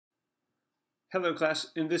Hello class,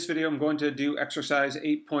 in this video I'm going to do exercise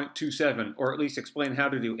 8.27, or at least explain how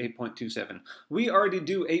to do 8.27. We already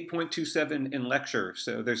do 8.27 in lecture,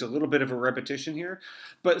 so there's a little bit of a repetition here.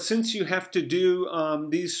 But since you have to do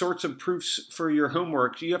these sorts of proofs for your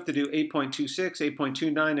homework, you have to do 8.26,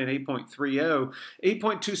 8.29, and 8.30.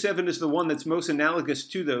 8.27 is the one that's most analogous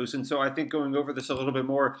to those, and so I think going over this a little bit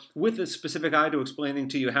more with a specific eye to explaining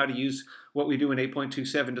to you how to use what we do in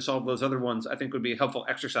 8.27 to solve those other ones, I think would be a helpful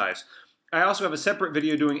exercise. I also have a separate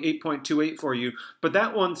video doing 8.28 for you, but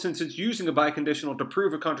that one, since it's using a biconditional to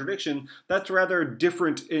prove a contradiction, that's rather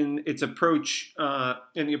different in its approach,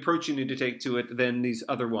 in the approach you need to take to it than these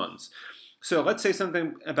other ones. So let's say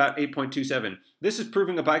something about 8.27. This is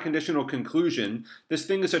proving a biconditional conclusion. This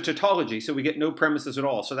thing is a tautology, so we get no premises at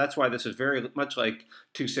all. So that's why this is very much like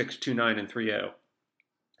 2.6, 2.9, and 3.0.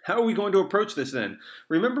 How are we going to approach this then?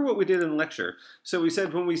 Remember what we did in lecture. So we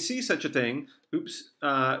said when we see such a thing,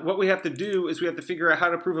 what we have to do is we have to figure out how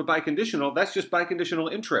to prove a biconditional. That's just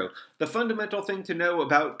biconditional intro. The fundamental thing to know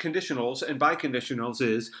about conditionals and biconditionals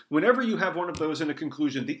is whenever you have one of those in a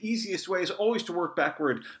conclusion, the easiest way is always to work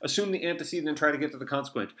backward, assume the antecedent and try to get to the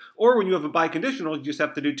consequent. Or when you have a biconditional, you just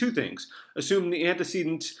have to do two things. Assume the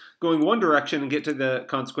antecedent going one direction and get to the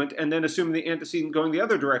consequent, and then assume the antecedent going the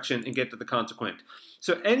other direction and get to the consequent.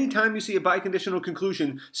 So anytime you see a biconditional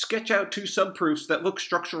conclusion, sketch out two subproofs that look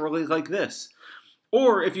structurally like this.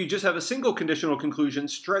 Or if you just have a single conditional conclusion,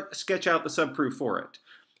 sketch out the subproof for it.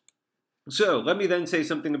 So let me then say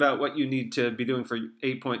something about what you need to be doing for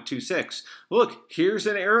 8.26. Look, here's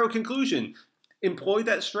an arrow conclusion. Employ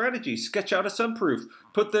that strategy. Sketch out a subproof.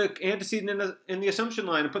 Put the antecedent in the assumption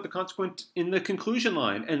line and put the consequent in the conclusion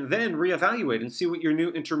line, and then reevaluate and see what your new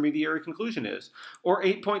intermediary conclusion is. Or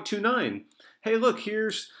 8.29. Hey, look,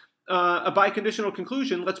 here's a biconditional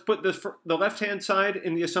conclusion. Let's put the left-hand side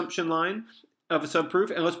in the assumption line of a subproof,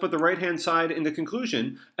 and let's put the right-hand side in the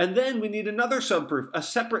conclusion. And then we need another subproof, a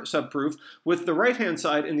separate subproof, with the right-hand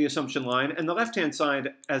side in the assumption line and the left-hand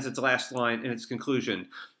side as its last line in its conclusion.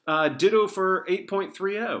 Ditto for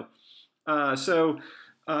 8.30.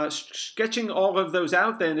 Sketching all of those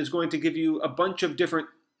out then is going to give you a bunch of different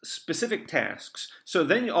specific tasks. So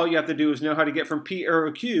then all you have to do is know how to get from P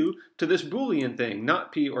arrow Q to this Boolean thing,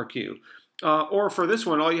 not P or Q. Or for this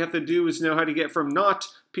one, all you have to do is know how to get from not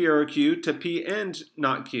P arrow Q to P and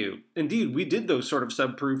not Q. Indeed, we did those sort of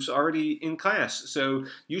subproofs already in class, so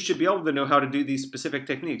you should be able to know how to do these specific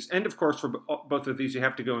techniques. And of course, for both of these, you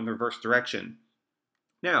have to go in the reverse direction.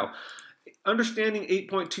 Now, understanding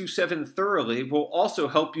 8.27 thoroughly will also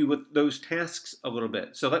help you with those tasks a little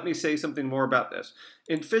bit. So let me say something more about this.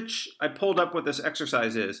 In Fitch, I pulled up what this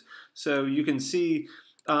exercise is. So you can see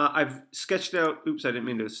I've sketched out, oops, I didn't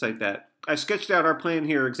mean to cite that. I sketched out our plan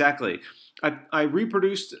here exactly. I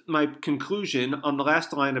reproduced my conclusion on the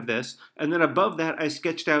last line of this, and then above that I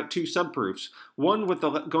sketched out two subproofs. One with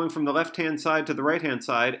going from the left-hand side to the right-hand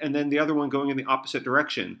side, and then the other one going in the opposite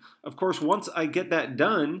direction. Of course, once I get that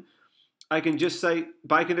done, I can just cite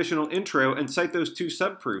biconditional intro and cite those two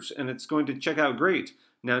subproofs, and it's going to check out great.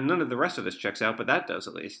 Now, none of the rest of this checks out, but that does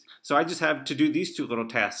at least. So I just have to do these two little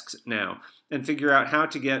tasks now and figure out how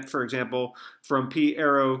to get, for example, from P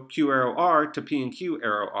arrow Q arrow R to P and Q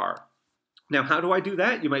arrow R. Now, how do I do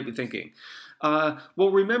that, you might be thinking?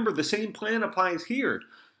 Well, remember, the same plan applies here.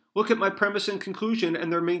 Look at my premise and conclusion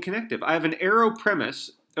and their main connective. I have an arrow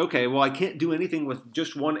premise. Okay, well, I can't do anything with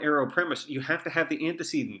just one arrow premise. You have to have the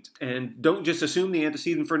antecedent, and don't just assume the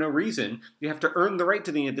antecedent for no reason. You have to earn the right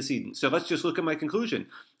to the antecedent. So let's just look at my conclusion.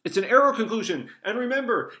 It's an arrow conclusion, and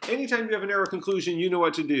remember, anytime you have an arrow conclusion, you know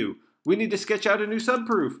what to do. We need to sketch out a new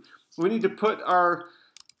subproof. We need to put our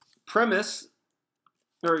premise,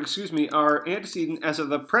 or excuse me, our antecedent as of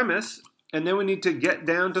the premise, and then we need to get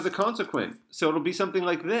down to the consequent. So it'll be something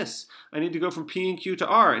like this. I need to go from P and Q to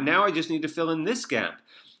R, and now I just need to fill in this gap.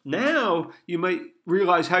 Now you might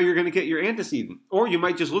realize how you're going to get your antecedent. Or you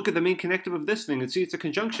might just look at the main connective of this thing and see it's a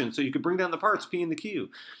conjunction, so you could bring down the parts, P and the Q.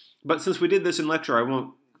 But since we did this in lecture, I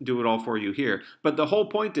won't do it all for you here. But the whole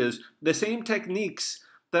point is the same techniques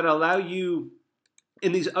that allow you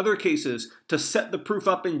in these other cases to set the proof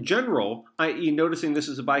up in general, i.e. noticing this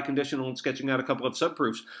is a biconditional and sketching out a couple of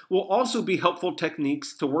subproofs, will also be helpful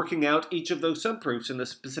techniques to working out each of those subproofs and the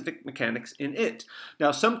specific mechanics in it. Now,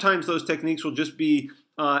 sometimes those techniques will just be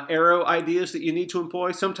arrow ideas that you need to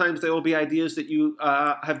employ. Sometimes they will be ideas that you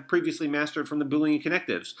have previously mastered from the Boolean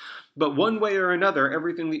connectives. But one way or another,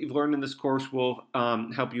 everything that you've learned in this course will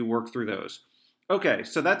help you work through those. Okay,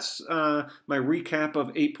 so that's my recap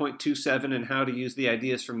of 8.27 and how to use the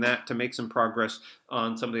ideas from that to make some progress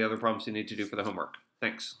on some of the other problems you need to do for the homework.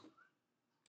 Thanks.